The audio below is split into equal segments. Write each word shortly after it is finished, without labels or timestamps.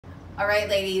All right,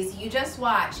 ladies, you just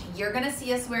watch. You're gonna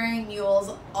see us wearing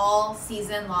mules all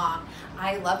season long.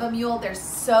 I love a mule. They're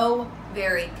so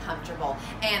very comfortable,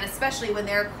 and especially when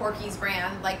they're Corky's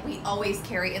brand, like we always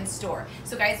carry in store.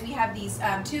 So guys, we have these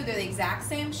two. They're the exact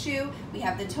same shoe. We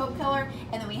have the taupe color,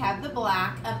 and then we have the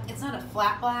black. It's not a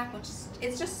flat black, which is,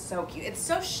 it's just so cute. It's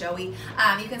so showy.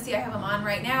 You can see I have them on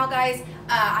right now, guys.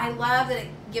 I love that it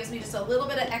gives me just a little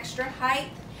bit of extra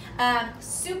height.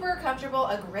 Super comfortable,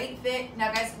 a great fit.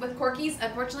 Now guys, with Corky's,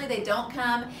 unfortunately they don't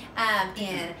come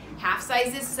in half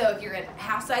sizes, so if you're in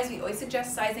half size, we always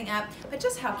suggest sizing up. But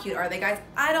just how cute are they, guys?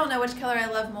 I don't know which color I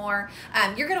love more.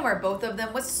 You're gonna wear both of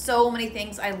them with so many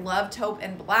things. I love taupe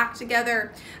and black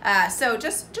together. So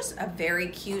just a very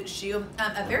cute shoe,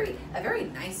 a very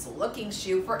nice looking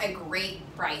shoe for a great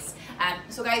price.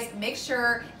 So guys, make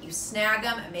sure you snag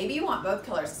them. Maybe you want both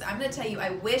colors. I'm gonna tell you,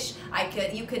 I wish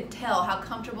you could tell how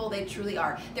comfortable they truly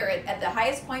are. They're at the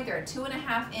highest point, they're a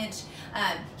 2.5 inch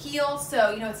heel,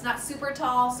 so you know it's not super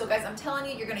tall. So guys, I'm telling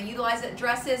you, you're gonna utilize it.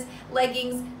 Dresses,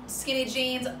 leggings, skinny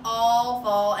jeans, all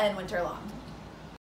fall and winter long.